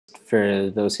For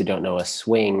those who don't know, a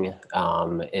swing,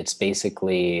 it's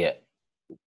basically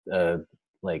uh,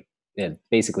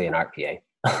 basically an RPA.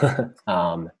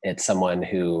 It's someone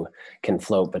who can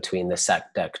float between the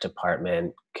set deck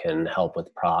department, can help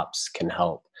with props, can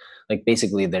help. Like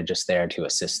basically, they're just there to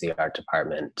assist the art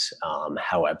department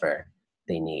however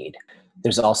they need.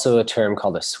 There's also a term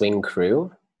called a swing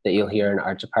crew that you'll hear in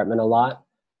art department a lot.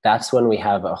 That's when we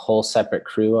have a whole separate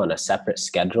crew on a separate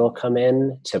schedule come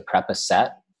in to prep a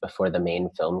set before the main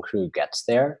film crew gets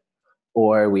there,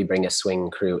 or we bring a swing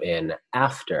crew in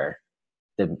after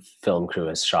the film crew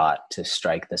is shot to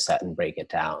strike the set and break it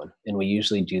down. And we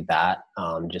usually do that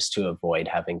just to avoid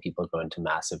having people go into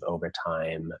massive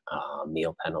overtime,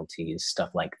 meal penalties, stuff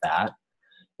like that.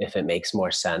 If it makes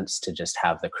more sense to just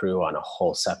have the crew on a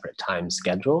whole separate time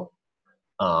schedule,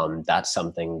 that's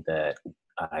something that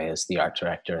I, as the art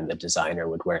director and the designer,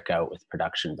 would work out with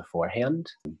production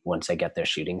beforehand once I get their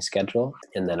shooting schedule.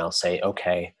 And then I'll say,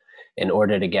 okay, in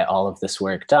order to get all of this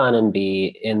work done and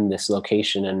be in this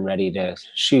location and ready to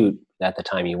shoot at the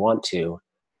time you want to,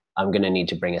 I'm going to need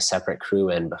to bring a separate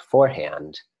crew in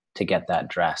beforehand to get that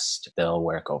dressed. They'll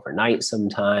work overnight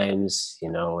sometimes.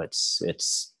 You know, it's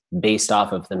based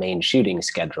off of the main shooting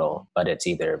schedule, but it's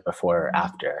either before or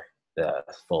after the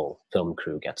full film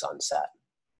crew gets on set.